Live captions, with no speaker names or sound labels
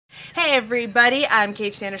Hi everybody, I'm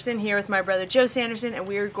Kage Sanderson here with my brother Joe Sanderson, and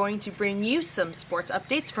we are going to bring you some sports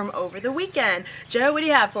updates from over the weekend. Joe, what do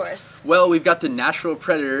you have for us? Well, we've got the Nashville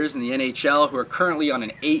Predators in the NHL, who are currently on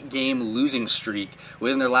an 8-game losing streak.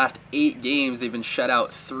 Within their last 8 games, they've been shut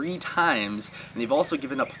out 3 times, and they've also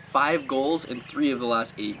given up 5 goals in 3 of the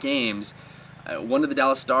last 8 games. 1 to the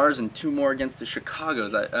Dallas Stars and 2 more against the Chicago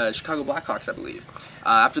Blackhawks, I believe.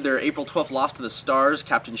 After their April 12th loss to the Stars,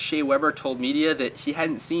 Captain Shea Weber told media that he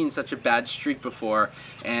hadn't seen such a bad streak before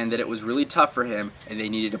and that it was really tough for him and they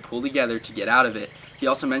needed to pull together to get out of it. He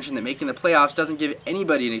also mentioned that making the playoffs doesn't give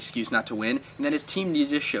anybody an excuse not to win and that his team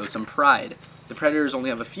needed to show some pride. The Predators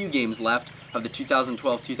only have a few games left of the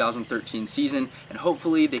 2012-2013 season, and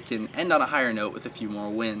hopefully they can end on a higher note with a few more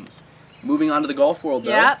wins. Moving on to the golf world,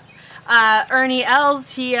 though. Yep. Ernie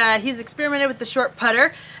Els, he's experimented with the short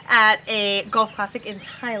putter at a golf classic in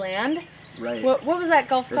Thailand. Right. What was that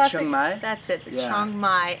golf classic? Chiang Mai? That's it, the Chiang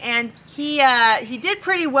Mai. And he did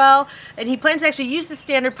pretty well, and he plans to actually use the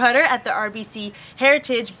standard putter at the RBC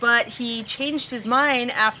Heritage, but he changed his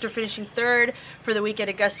mind after finishing 3rd for the week at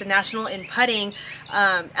Augusta National in putting.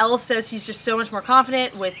 Els says he's just so much more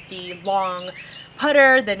confident with the long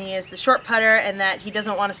putter than he is the short putter, and that he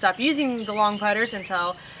doesn't want to stop using the long putters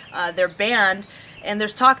until they're banned. And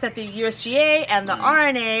there's talk that the USGA and the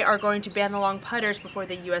RNA are going to ban the long putters before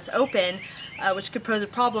the US Open, which could pose a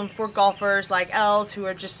problem for golfers like Els, who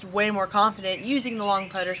are just way more confident using the long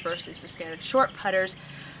putters versus the standard short putters.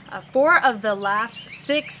 4 of the last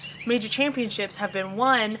 6 major championships have been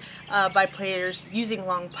won by players using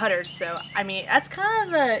long putters. So, I mean, that's kind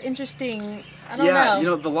of an interesting, I don't know. Yeah, you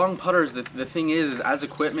know, the long putters, the thing is, as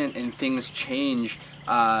equipment and things change,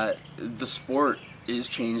 the sport is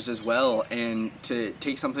changed as well, and to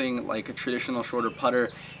take something like a traditional shorter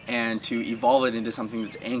putter and to evolve it into something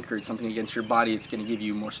that's anchored, something against your body, it's going to give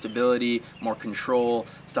you more stability, more control,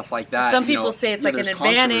 stuff like that. Some people say it's like an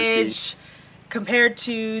advantage compared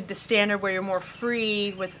to the standard where you're more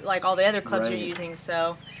free with like all the other clubs you're using,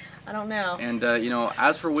 so I don't know. And you know,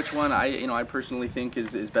 as for which one I personally think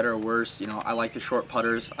is better or worse, you know, I like the short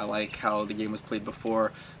putters. I like how the game was played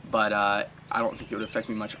before, but I don't think it would affect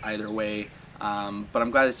me much either way. But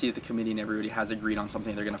I'm glad to see that the committee and everybody has agreed on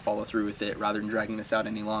something. They're going to follow through with it rather than dragging this out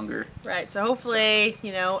any longer. Right, so hopefully,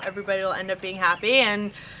 you know, everybody will end up being happy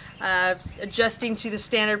and adjusting to the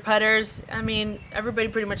standard putters. I mean, everybody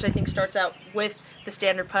pretty much, I think, starts out with the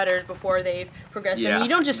standard putters before they've progressed. Yeah, I mean, you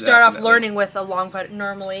don't just start off learning with a long putter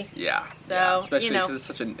normally. Yeah. So, yeah, especially you know,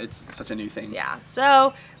 because it's such a new thing. Yeah.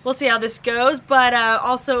 So we'll see how this goes. But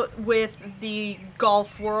also with the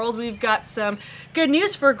golf world, we've got some good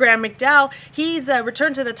news for Graham McDowell. He's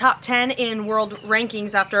returned to the top 10 in world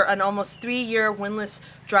rankings after an almost 3-year winless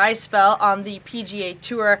dry spell on the PGA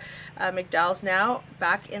Tour. McDowell's now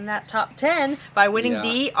back in that top 10 by winning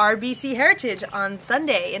the RBC Heritage on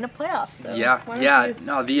Sunday in a playoff. So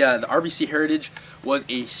the RBC Heritage was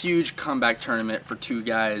a huge comeback tournament for 2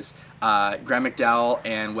 guys, Graham McDowell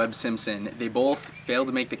and Webb Simpson. They both failed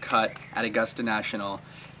to make the cut at Augusta National,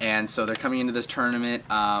 and so they're coming into this tournament.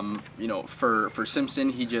 You know, for Simpson,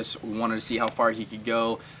 he just wanted to see how far he could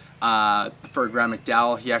go. For Graham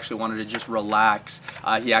McDowell, he actually wanted to just relax.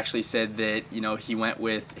 He actually said that, you know, he went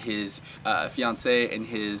with his fiancée and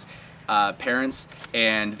his parents,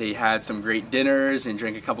 and they had some great dinners and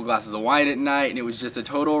drank a couple glasses of wine at night, and it was just a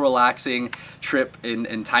total relaxing trip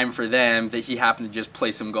and time for them that he happened to just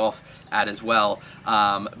play some golf at as well.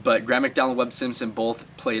 But Graham McDowell and Webb Simpson both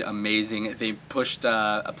played amazing. They pushed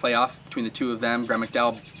a playoff between the 2 of them. Graham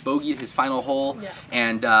McDowell bogeyed his final hole,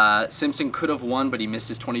 and Simpson could have won, but he missed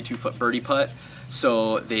his 22-foot birdie putt.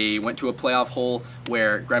 So they went to a playoff hole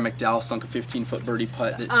where Graham McDowell sunk a 15-foot birdie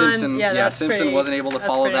putt that Simpson wasn't able to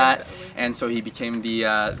follow that, and so he became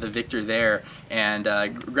the victor there. And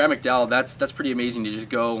Graham McDowell, that's pretty amazing to just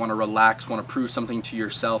go, want to relax, want to prove something to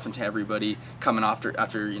yourself and to everybody coming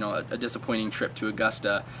after you know a disappointing trip to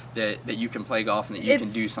Augusta, that you can play golf and that you can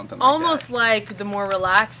do something like that. Almost like the more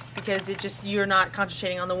relaxed, because it just, you're not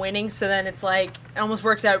concentrating on the winning, so then it's like it almost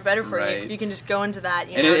works out better for you. You can just go into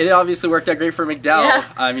that. You know? It obviously worked out great for McDowell.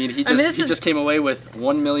 I mean, he just came away with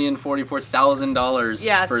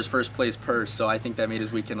 $1,044,000 for his first place purse, so I think that made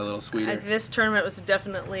his weekend a little sweeter. This tournament was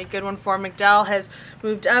definitely a good one for McDowell. Has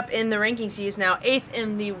moved up in the rankings. He is now 8th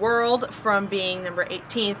in the world from being number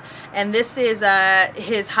 18th, and this is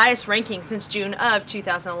his highest ranking since June of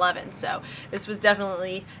 2011. So this was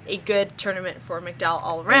definitely a good tournament for McDowell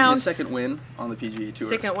all around. And his second win on the PGA Tour.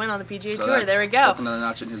 Second win on the PGA Tour. There we go. That's another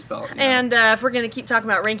notch in his belt. And if we're going to keep talking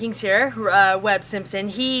about rankings here, Webb Simpson,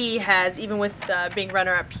 he has, even with being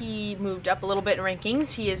runner-up, he moved up a little bit in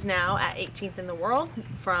rankings. He is now at 18th in the world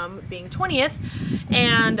from being 20th.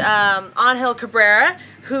 And Angel Cabrera,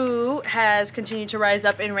 who has continued to rise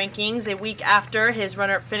up in rankings a week after his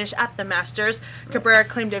runner-up finish at the Masters. Cabrera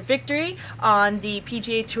claimed a victory on the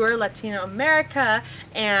PGA Tour Latino America,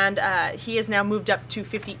 and he has now moved up to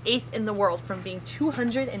 58th in the world from being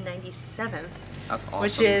 297th. That's awesome.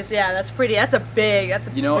 Which is, that's a big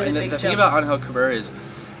really and big the thing about Angel Cabrera is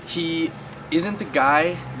he isn't the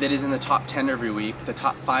guy that is in the top 10 every week, the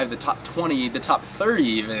top 5, the top 20, the top 30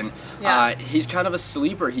 even. Yeah. He's kind of a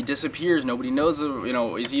sleeper. He disappears. Nobody knows,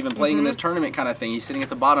 is he even playing in this tournament kind of thing. He's sitting at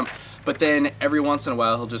the bottom. But then every once in a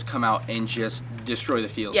while, he'll just come out and just destroy the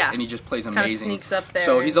field. Yeah. And he just plays Kind of amazing. sneaks up there.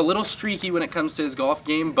 So he's a little streaky when it comes to his golf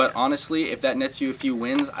game. But honestly, if that nets you a few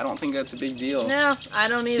wins, I don't think that's a big deal. No, I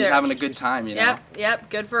don't either. He's having a good time, Yep,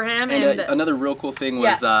 good for him. And another real cool thing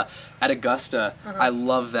was at Augusta, I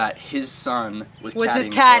love that his son was his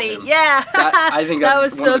caddying caddy. for him. Yeah. I think that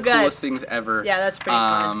that's was one so of the good. coolest things ever. Yeah, that's pretty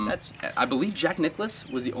fun. I believe Jack Nicklaus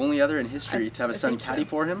was the only other in history to have a son caddy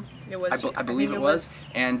for him. It was. I believe it was.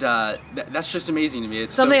 And that's just amazing to me.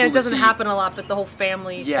 It's something so cool that doesn't to see. happen a lot, but the whole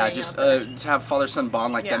family. Yeah, thing just out there. to have father-son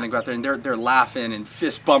bond like that and they go out there and they're laughing and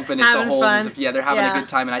fist bumping at Having the holes fun. as if they're having a good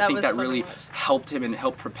time, and I think was that fun to really watch. helped him and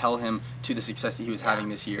helped propel him to the success that he was having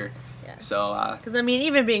this year. Yeah. So, because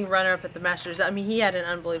even being runner-up at the Masters, he had an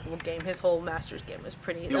unbelievable game. His whole Masters game was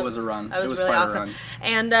pretty. It was a run. That was It was really quite a awesome. run.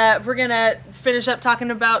 And we're gonna finish up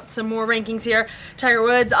talking about some more rankings here. Tiger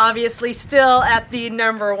Woods obviously still at the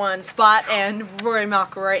 #1 spot, and Rory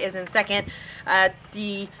McIlroy is in second.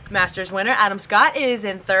 The Masters winner, Adam Scott, is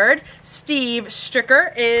in third. Steve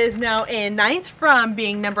Stricker is now in 9th from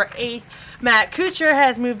being #8. Matt Kuchar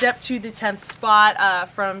has moved up to the 10th spot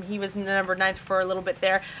from he was #9 for a little bit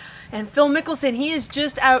there. And Phil Mickelson, he is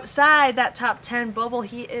just outside that top 10 bubble.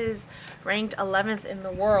 He is ranked 11th in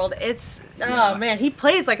the world. Oh man, he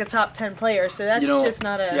plays like a top 10 player, so that's just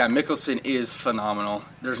not a... Yeah, Mickelson is phenomenal.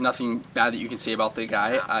 There's nothing bad that you can say about the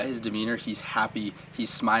guy. His demeanor, he's happy, he's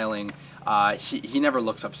smiling. He never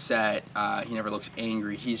looks upset. He never looks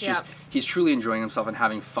angry. He's truly enjoying himself and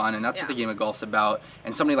having fun, and that's what the game of golf's about.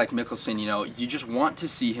 And somebody like Mickelson, you just want to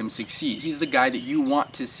see him succeed. He's the guy that you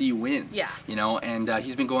want to see win. Yeah. And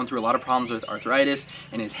he's been going through a lot of problems with arthritis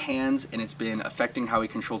in his hands, and it's been affecting how he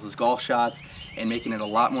controls his golf shots and making it a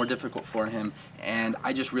lot more difficult for him. And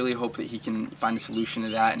I just really hope that he can find a solution to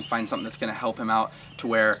that and find something that's going to help him out to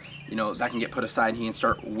where that can get put aside and he can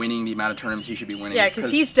start winning the amount of tournaments he should be winning. Yeah, because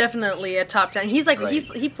he's definitely a top 10. He's like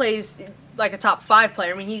he plays like a top 5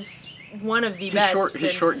 player. I mean, he's one of the best.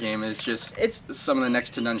 His short game is just some of the next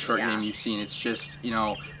to none short game you've seen. It's just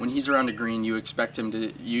when he's around a green, you expect him to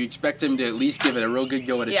at least give it a real good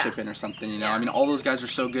go at a chip in or something. I mean, all those guys are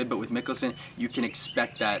so good, but with Mickelson, you can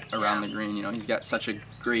expect that around the green. He's got such a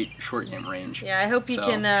great short game range. Yeah, I hope he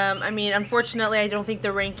can. I mean, unfortunately, I don't think the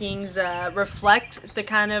rankings reflect the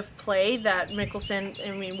kind of play that Mickelson.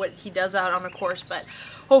 I mean, what he does out on the course, but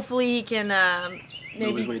hopefully he can. Maybe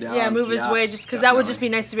move his way down. Yeah, move his way, just because that would just be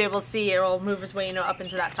nice to be able to see. Or move his way, up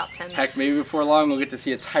into that top 10. Heck, maybe before long we'll get to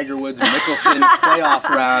see a Tiger Woods Mickelson playoff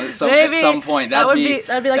round at some point. That'd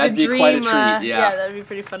be like a dream. Quite a treat. Yeah, that'd be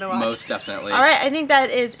pretty fun to watch. Most definitely. All right, I think that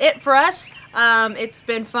is it for us. It's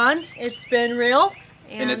been fun. It's been real.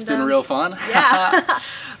 And it's been real fun.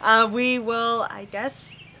 Yeah. We will, I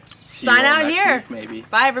guess, sign out here. Maybe.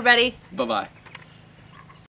 Bye, everybody. Bye-bye.